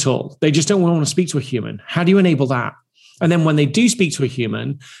digital. They just don't want to speak to a human. How do you enable that? And then when they do speak to a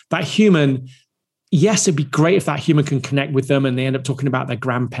human, that human, yes, it'd be great if that human can connect with them and they end up talking about their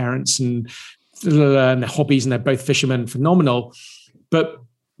grandparents and their hobbies and they're both fishermen, phenomenal. But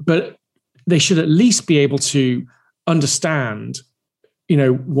they should at least be able to understand,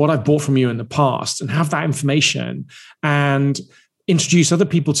 what I've bought from you in the past and have that information and introduce other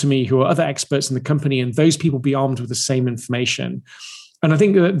people to me who are other experts in the company, and those people be armed with the same information. And I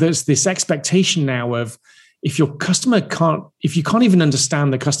think that there's this expectation now of if you can't even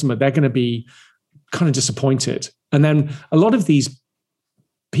understand the customer, they're going to be kind of disappointed. And then a lot of these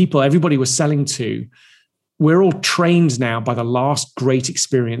people, everybody was selling to, we're all trained now by the last great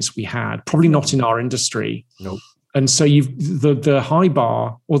experience we had, probably not in our industry. Nope. And so the high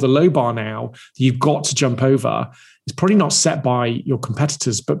bar or the low bar now that you've got to jump over is probably not set by your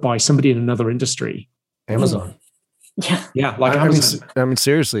competitors, but by somebody in another industry. Amazon. Yeah. Like Amazon. I mean,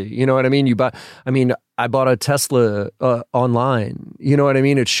 seriously, you know what I mean? I bought a Tesla online. You know what I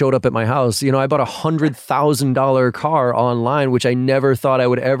mean? It showed up at my house. I bought $100,000 car online, which I never thought I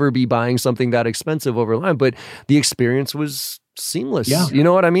would ever be buying something that expensive over line. But the experience was seamless. Yeah. You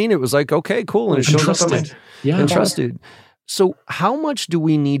know what I mean? It was like, okay, cool. And it showed up and trusted. So how much do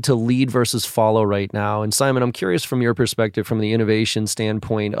we need to lead versus follow right now? And Simon, I'm curious from your perspective, from the innovation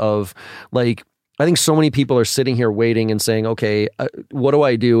standpoint of I think so many people are sitting here waiting and saying, okay, what do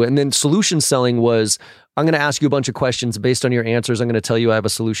I do? And then solution selling was, I'm going to ask you a bunch of questions. Based on your answers, I'm going to tell you I have a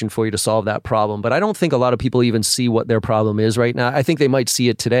solution for you to solve that problem. But I don't think a lot of people even see what their problem is right now. I think they might see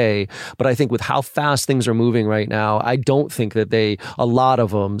it today, but I think with how fast things are moving right now, I don't think that a lot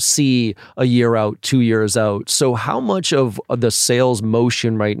of them see a year out, 2 years out. So how much of the sales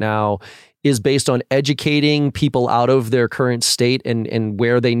motion right now is based on educating people out of their current state and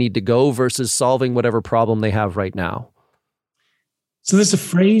where they need to go versus solving whatever problem they have right now? So there's a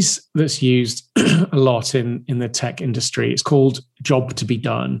phrase that's used a lot in the tech industry. It's called job to be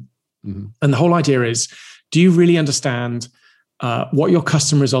done. Mm-hmm. And the whole idea is, do you really understand what your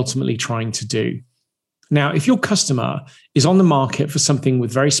customer is ultimately trying to do? Now, if your customer is on the market for something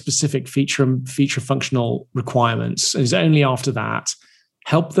with very specific feature functional requirements, and is only after that,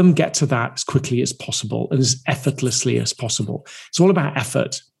 help them get to that as quickly as possible and as effortlessly as possible. It's all about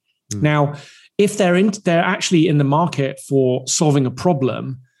effort. Now, if they're actually in the market for solving a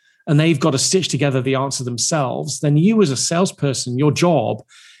problem and they've got to stitch together the answer themselves, then you as a salesperson, your job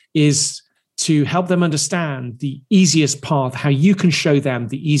is to help them understand the easiest path, how you can show them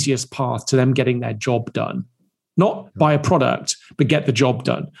the easiest path to them getting their job done. Not buy a product, but get the job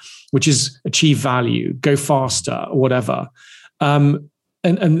done, which is achieve value, go faster, or whatever.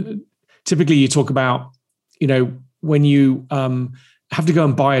 And typically you talk about, when you have to go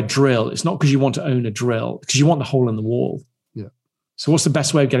and buy a drill, it's not because you want to own a drill, because you want the hole in the wall. Yeah. So what's the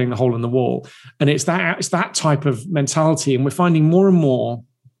best way of getting the hole in the wall? And it's that type of mentality. And we're finding more and more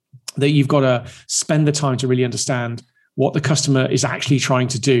that you've got to spend the time to really understand what the customer is actually trying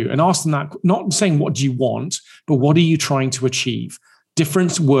to do and ask them that, not saying what do you want, but what are you trying to achieve?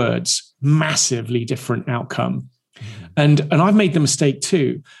 Different words, massively different outcome. And I've made the mistake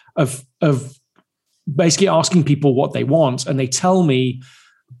too of basically asking people what they want, and they tell me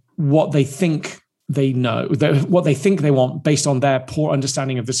what they think they know, what they think they want based on their poor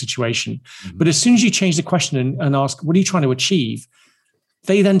understanding of the situation. But as soon as you change the question and ask, what are you trying to achieve?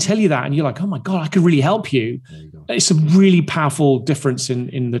 They then tell you that, and you're like, oh my God, I could really help you. It's a really powerful difference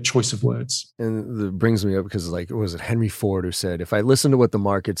in the choice of words. And it brings me up because, like, was it Henry Ford who said, if I listened to what the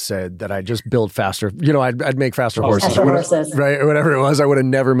market said, that I just build faster, I'd make faster horses. Right? Or whatever it was. I would have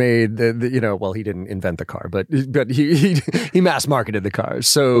never made well, he didn't invent the car, but he mass marketed the car.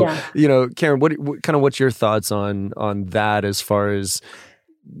 So, Karen, what's your thoughts on that as far as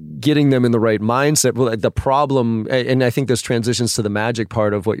getting them in the right mindset? Well, the problem, and I think this transitions to the magic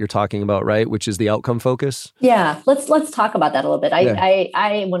part of what you're talking about, right? Which is the outcome focus. Yeah. Let's talk about that a little bit. I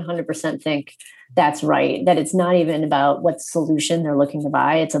 100% think that's right. That it's not even about what solution they're looking to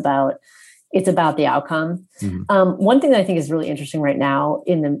buy. It's about the outcome. One thing that I think is really interesting right now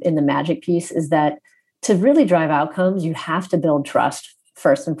in the magic piece is that to really drive outcomes, you have to build trust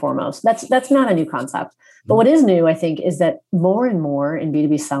first and foremost. That's not a new concept. But what is new, I think, is that more and more in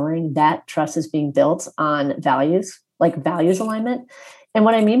B2B selling, that trust is being built on values, like values alignment. And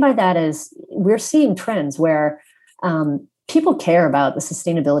what I mean by that is we're seeing trends where people care about the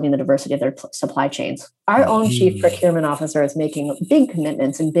sustainability and the diversity of their supply chains. Our own chief procurement officer is making big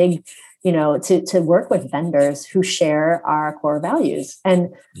commitments and big, to work with vendors who share our core values. And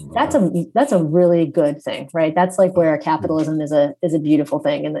that's a really good thing, right? That's like where capitalism is a beautiful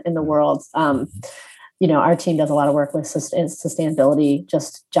thing in the world. Our team does a lot of work with sustainability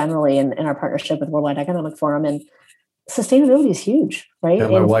just generally in our partnership with Worldwide Economic Forum. And sustainability is huge, right? Yeah,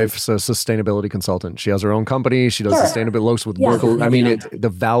 my wife's a sustainability consultant. She has her own company. She does sustainability, works with work. I mean, the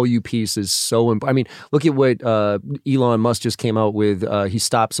value piece is so important. I mean, look at what Elon Musk just came out with. He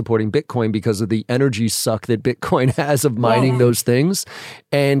stopped supporting Bitcoin because of the energy suck that Bitcoin has of mining those things.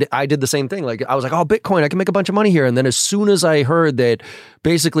 And I did the same thing. Like, I was like, oh, Bitcoin, I can make a bunch of money here. And then as soon as I heard that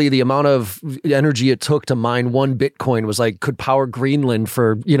basically the amount of energy it took to mine one Bitcoin was like, could power Greenland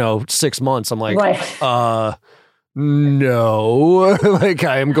for, 6 months. I'm like, no, like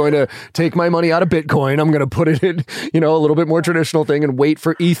I am going to take my money out of Bitcoin. I'm going to put it in, a little bit more traditional thing and wait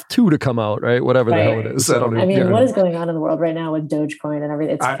for ETH2 to come out, right? Whatever the hell it is. So, what is going on in the world right now with Dogecoin and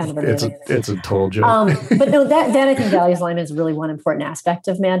everything? It's kind of amazing. It's a total joke. But no, that I think values alignment is really one important aspect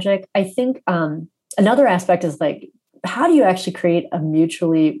of magic. I think another aspect is like, how do you actually create a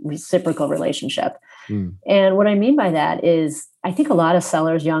mutually reciprocal relationship? And what I mean by that is, I think a lot of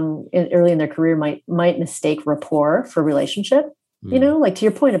sellers early in their career might mistake rapport for relationship, like to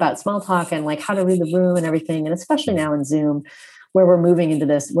your point about small talk and like how to read the room and everything. And especially now in Zoom, where we're moving into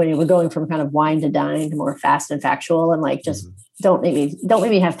this, when we're going from kind of wine to dine to more fast and factual, and like, just don't make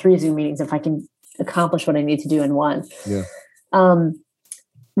me have 3 Zoom meetings if I can accomplish what I need to do in one.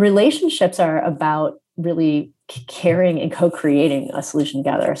 Relationships are about really caring and co-creating a solution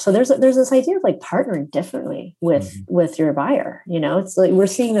together. So there's this idea of like partnering differently with your buyer. It's like we're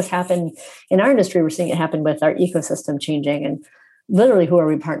seeing this happen in our industry. We're seeing it happen with our ecosystem changing, and literally who are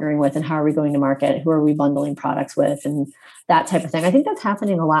we partnering with and how are we going to market? Who are we bundling products with and that type of thing. I think that's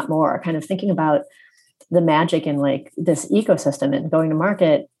happening a lot more, kind of thinking about the magic in like this ecosystem and going to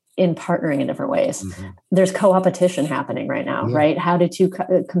market in partnering in different ways. There's co-opetition happening right now, right? How do two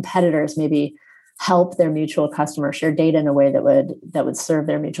competitors maybe help their mutual customers share data in a way that would serve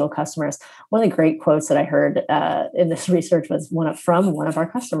their mutual customers? One of the great quotes that I heard in this research was from one of our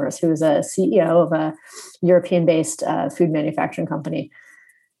customers, who is a CEO of a European-based food manufacturing company.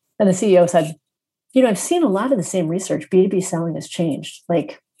 And the CEO said, I've seen a lot of the same research. B2B selling has changed.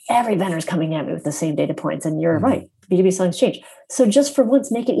 Like every vendor is coming at me with the same data points. And you're right, B2B selling's changed. So just for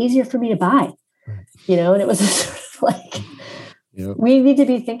once, make it easier for me to buy. And it was sort of like, we need to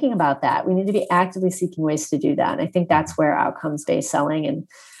be thinking about that. We need to be actively seeking ways to do that. And I think that's where outcomes-based selling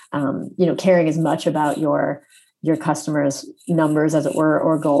and, caring as much about your customers' numbers, as it were,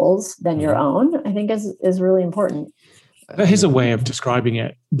 or goals than your own, I think is really important. Here's a way of describing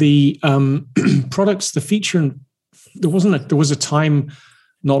it. The products, the feature, there was a time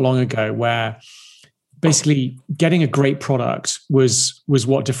not long ago where basically getting a great product was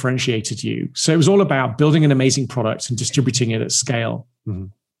what differentiated you. So it was all about building an amazing product and distributing it at scale.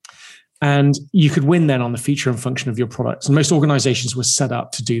 And you could win then on the feature and function of your products. And most organizations were set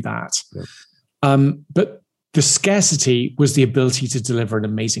up to do that. But the scarcity was the ability to deliver an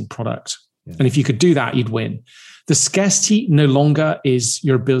amazing product. And if you could do that, you'd win. The scarcity no longer is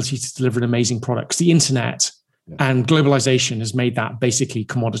your ability to deliver an amazing product, because the internet and globalization has made that basically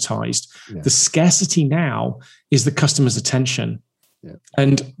commoditized. The scarcity now is the customer's attention.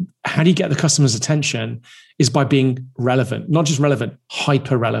 And how do you get the customer's attention is by being relevant, not just relevant,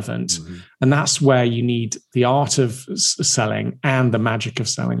 hyper relevant. And that's where you need the art of selling and the magic of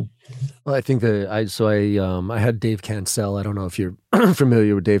selling. Well, I think I had Dave Cancel. I don't know if you're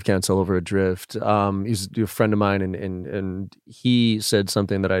familiar with Dave Cancel over at Drift. He's a friend of mine, and he said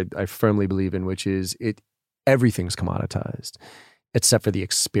something that I firmly believe in, which is everything's commoditized except for the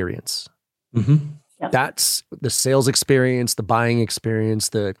experience. That's the sales experience, the buying experience,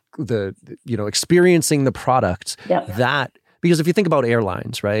 the experiencing the product. That, because if you think about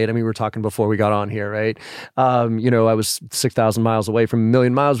airlines, right? I mean, we were talking before we got on here, right? I was 6,000 miles away from a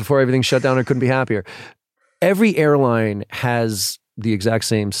million miles before everything shut down. I couldn't be happier. Every airline has the exact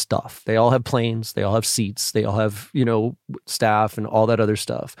same stuff. They all have planes, they all have seats, they all have, staff and all that other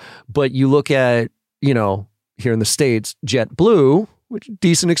stuff. But you look at, here in the States, JetBlue, which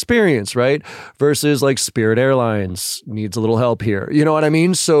decent experience, right? Versus like Spirit Airlines needs a little help here. You know what I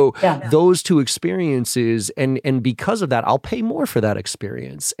mean? So those two experiences, and because of that, I'll pay more for that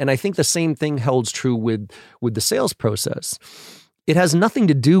experience. And I think the same thing holds true with the sales process. It has nothing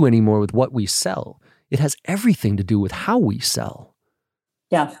to do anymore with what we sell. It has everything to do with how we sell.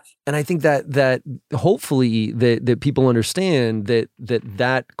 Yeah. And I think that hopefully that people understand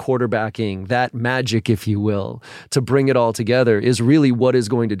that quarterbacking, that magic, if you will, to bring it all together is really what is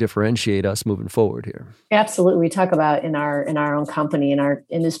going to differentiate us moving forward here. Absolutely. We talk about in our own company, in our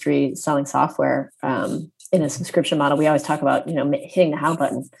industry, selling software in a subscription model. We always talk about, hitting the how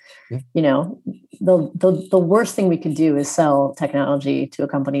button. The worst thing we could do is sell technology to a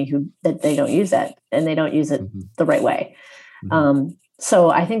company that they don't use it, and they don't use it the right way.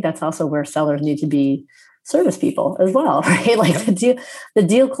 So I think that's also where sellers need to be service people as well, right? Like the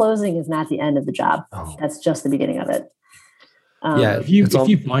deal closing is not the end of the job. That's just the beginning of it. If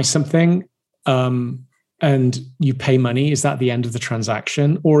you buy something and you pay money, is that the end of the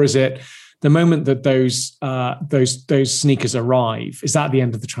transaction, or is it the moment that those sneakers arrive? Is that the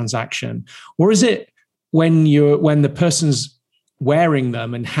end of the transaction, or is it when the person's wearing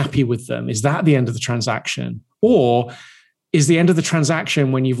them and happy with them? Is that the end of the transaction, or is the end of the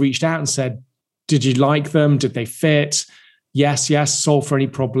transaction when you've reached out and said, did you like them? Did they fit? Yes, solve for any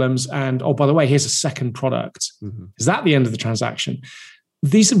problems. And, oh, by the way, here's a second product. Is that the end of the transaction?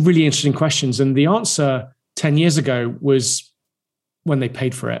 These are really interesting questions. And the answer 10 years ago was when they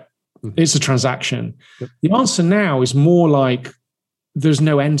paid for it. It's a transaction. The answer now is more like there's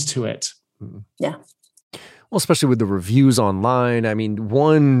no end to it. Yeah. Well, especially with the reviews online. I mean, you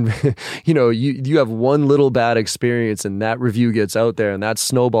have one little bad experience and that review gets out there and that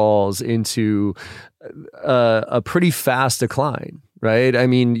snowballs into a pretty fast decline, right? I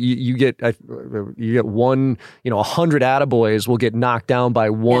mean, you get one, 100 attaboys will get knocked down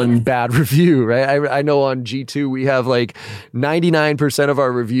by one bad review, right? I know on G2 we have like 99% of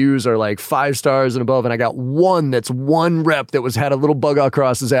our reviews are like 5 stars and above, and I got one that's one rep that had a little bug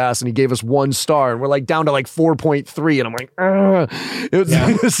across his ass and he gave us 1 star, and we're like down to like 4.3, and I'm like,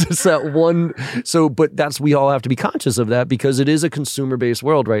 it's just that one. So, but we all have to be conscious of that because it is a consumer-based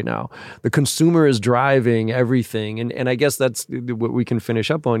world right now. The consumer is driving everything, and I guess that's what we can finish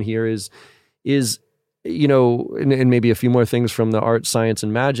up on here is and maybe a few more things from the art, science,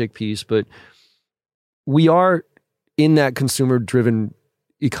 and magic piece, but we are in that consumer-driven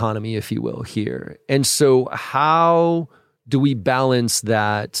economy, if you will, here. And so how do we balance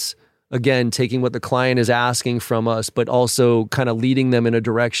that, again, taking what the client is asking from us, but also kind of leading them in a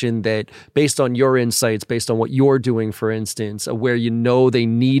direction that, based on your insights, based on what you're doing, for instance, where they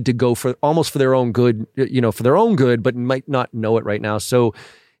need to go for their own good, but might not know it right now. So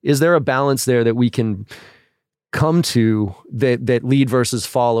is there a balance there that we can come to that lead versus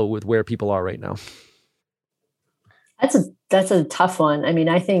follow with where people are right now? That's a tough one. I mean,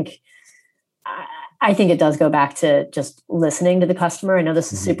 I think it does go back to just listening to the customer. I know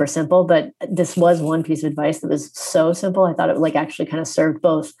this is super simple, but this was one piece of advice that was so simple. I thought it actually kind of served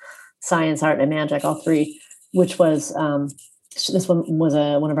both science, art, and magic, all three, which was, this one was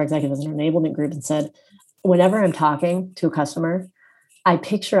one of our executives in our enablement group, and said, whenever I'm talking to a customer, I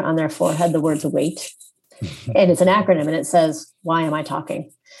picture on their forehead the words wait. And it's an acronym, and it says, why am I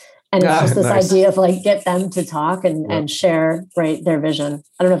talking? And it's just this Nice. idea of like get them to talk and share, right, their vision.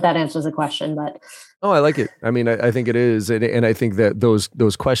 I don't know if that answers the question, but Oh, I like it. I mean, I think it is, and I think that those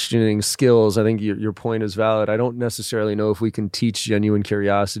questioning skills. I think your point is valid. I don't necessarily know if we can teach genuine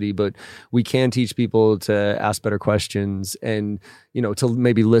curiosity, but we can teach people to ask better questions and to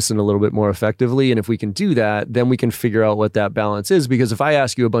maybe listen a little bit more effectively. And if we can do that, then we can figure out what that balance is. Because if I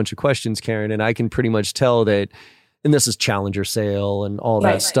ask you a bunch of questions, Karen, and I can pretty much tell that. And this is challenger sale and all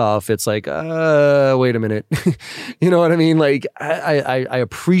that stuff. It's like, wait a minute. You know what I mean? Like, I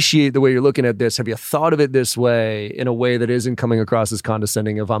appreciate the way you're looking at this. Have you thought of it this way in a way that isn't coming across as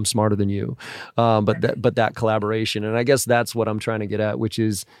condescending of I'm smarter than you? But that collaboration. And I guess that's what I'm trying to get at, which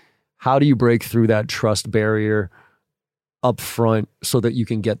is how do you break through that trust barrier up front so that you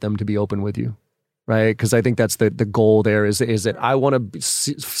can get them to be open with you? Right, because I think that's the goal. There is that I want to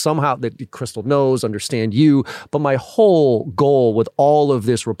somehow that Crystal knows, understand you. But my whole goal with all of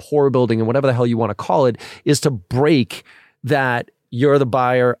this rapport building and whatever the hell you want to call it is to break that. You're the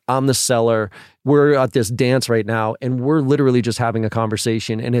buyer, I'm the seller. We're at this dance right now, and we're literally just having a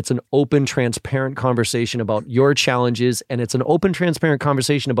conversation. And it's an open, transparent conversation about your challenges, and it's an open, transparent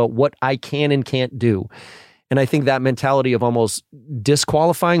conversation about what I can and can't do. And I think that mentality of almost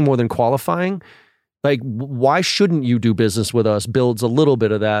disqualifying more than qualifying. Like, why shouldn't you do business with us builds a little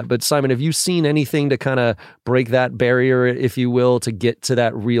bit of that. But Simon, have you seen anything to kind of break that barrier, if you will, to get to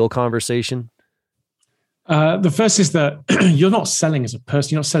that real conversation? The first is that you're not selling as a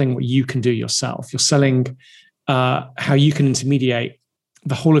person. You're not selling what you can do yourself. You're selling how you can intermediate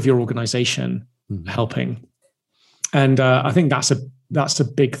the whole of your organization helping. And I think that's a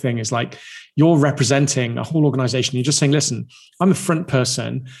big thing, is like you're representing a whole organization. You're just saying, listen, I'm the front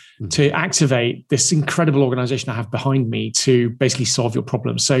person to activate this incredible organization I have behind me to basically solve your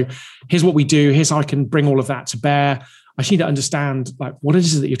problems. So here's what we do. Here's how I can bring all of that to bear. I just need to understand like what it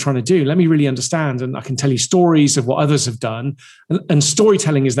is that you're trying to do. Let me really understand. And I can tell you stories of what others have done. And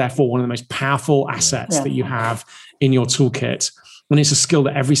storytelling is therefore one of the most powerful assets that you have in your toolkit. And it's a skill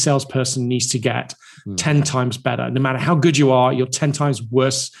that every salesperson needs to get 10 times better. No matter how good you are, you're 10 times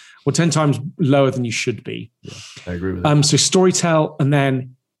worse or 10 times lower than you should be. Yeah, I agree with that. So storytell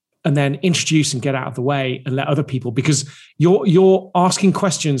and then introduce and get out of the way and let other people, because you're asking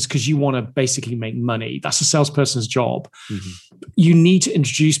questions because you want to basically make money. That's a salesperson's job. You need to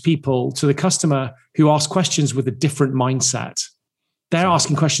introduce people to the customer who ask questions with a different mindset. They're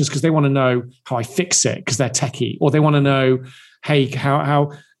asking questions because they want to know how I fix it because they're techie, or they want to know, hey,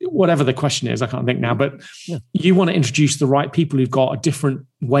 how whatever the question is, I can't think now, but you want to introduce the right people who've got a different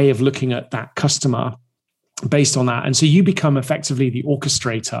way of looking at that customer based on that. And so you become effectively the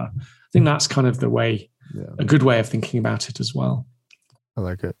orchestrator. I think that's kind of the way, a good way of thinking about it as well. I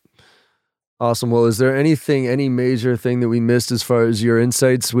like it. Awesome. Well, is there any major thing that we missed as far as your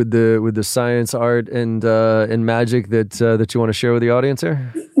insights with the science, art, and magic that you want to share with the audience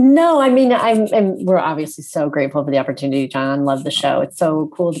here? No, I mean, we're obviously so grateful for the opportunity, John. Love the show. It's so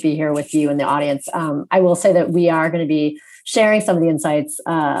cool to be here with you and the audience. I will say that we are going to be sharing some of the insights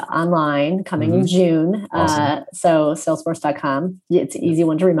online coming in June. Awesome. So salesforce.com. It's an easy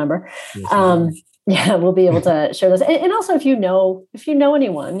one to remember. We'll be able to share this. And also if you know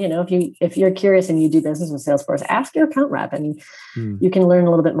anyone, if you're curious and you do business with Salesforce, ask your account rep and you can learn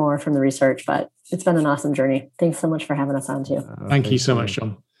a little bit more from the research, but it's been an awesome journey. Thanks so much for having us on too. Thank you so much,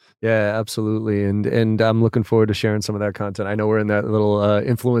 John. Yeah, absolutely. And I'm looking forward to sharing some of that content. I know we're in that little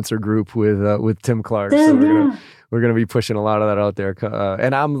influencer group with Tim Clark. So we're gonna be pushing a lot of that out there.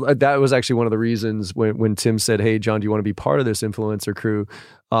 And that was actually one of the reasons when Tim said, "Hey, John, do you want to be part of this influencer crew?"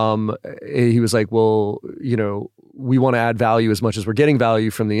 He was like, "Well, we want to add value as much as we're getting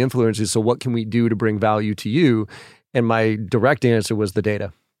value from the influencers. So what can we do to bring value to you?" And my direct answer was the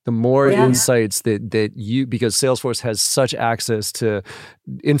data. The more insights that you, because Salesforce has such access to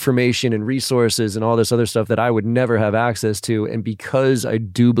information and resources and all this other stuff that I would never have access to. And because I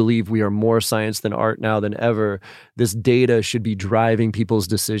do believe we are more science than art now than ever, this data should be driving people's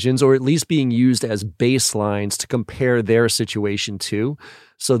decisions, or at least being used as baselines to compare their situation to.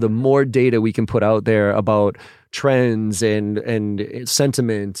 So the more data we can put out there about trends and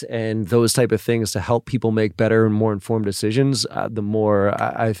sentiment and those type of things to help people make better and more informed decisions, the more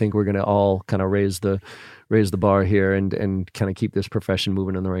I think we're going to all kind of raise the bar here and kind of keep this profession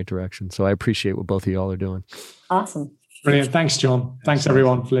moving in the right direction. So I appreciate what both of y'all are doing. Awesome. Brilliant. Thanks, John. Thanks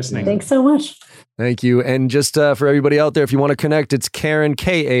everyone for listening. Thanks so much. Thank you. And just for everybody out there, if you want to connect, it's Karen,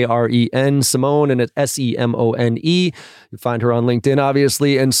 Karen, Simone, and it's Semone. You find her on LinkedIn,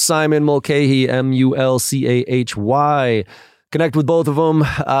 obviously, and Simon Mulcahy, Mulchay. connect with both of them.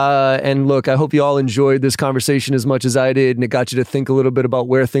 And look, I hope you all enjoyed this conversation as much as I did, and it got you to think a little bit about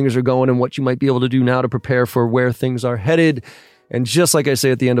where things are going and what you might be able to do now to prepare for where things are headed. And just like I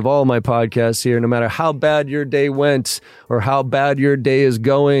say at the end of all my podcasts here, no matter how bad your day went or how bad your day is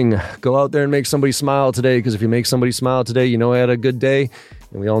going, go out there and make somebody smile today, because if you make somebody smile today, you know I had a good day,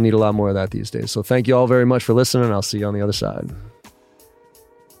 and we all need a lot more of that these days. So thank you all very much for listening, and I'll see you on the other side.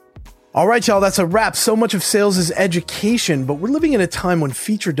 All right, y'all, that's a wrap. So much of sales is education, but we're living in a time when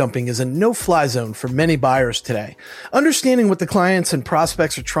feature dumping is a no-fly zone for many buyers today. Understanding what the clients and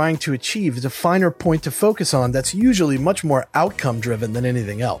prospects are trying to achieve is a finer point to focus on that's usually much more outcome-driven than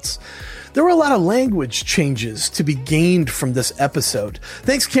anything else. There were a lot of language changes to be gained from this episode.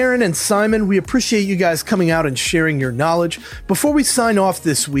 Thanks, Karen and Simon. We appreciate you guys coming out and sharing your knowledge. Before we sign off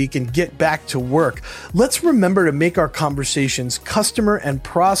this week and get back to work, let's remember to make our conversations customer and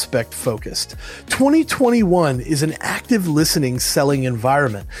prospect focused. 2021 is an active listening selling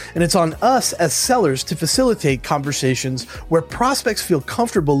environment, and it's on us as sellers to facilitate conversations where prospects feel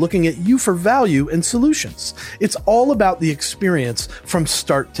comfortable looking at you for value and solutions. It's all about the experience from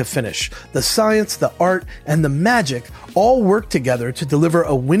start to finish. The science, the art, and the magic all work together to deliver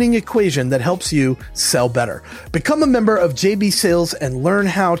a winning equation that helps you sell better. Become a member of JB Sales and learn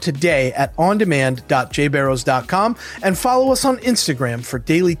how today at ondemand.jbarrows.com, and follow us on Instagram for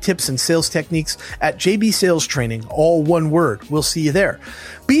daily tips and sales techniques at JB Sales Training, all one word. We'll see you there.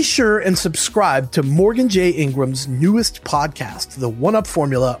 Be sure and subscribe to Morgan J. Ingram's newest podcast, The One-Up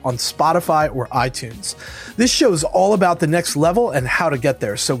Formula, on Spotify or iTunes. This show is all about the next level and how to get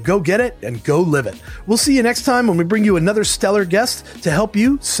there, so go get it and go live it. We'll see you next time when we bring you another stellar guest to help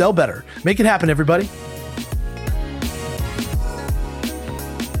you sell better. Make it happen, everybody.